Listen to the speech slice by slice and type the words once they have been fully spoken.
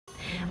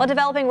Well,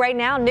 developing right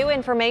now, new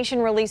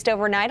information released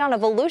overnight on a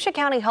Volusia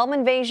County home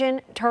invasion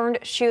turned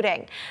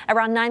shooting.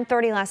 Around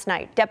 9:30 last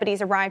night,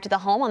 deputies arrived at the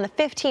home on the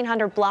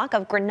 1500 block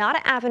of Granada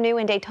Avenue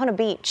in Daytona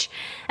Beach.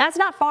 That's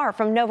not far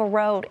from Nova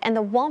Road and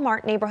the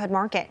Walmart neighborhood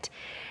market.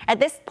 At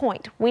this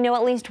point, we know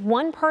at least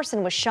one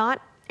person was shot,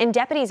 and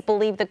deputies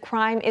believe the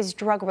crime is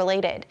drug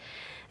related.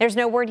 There's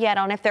no word yet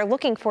on if they're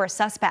looking for a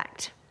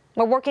suspect.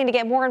 We're working to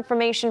get more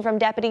information from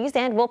deputies,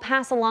 and we'll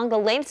pass along the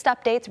latest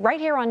updates right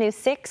here on News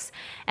 6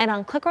 and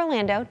on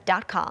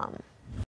clickorlando.com.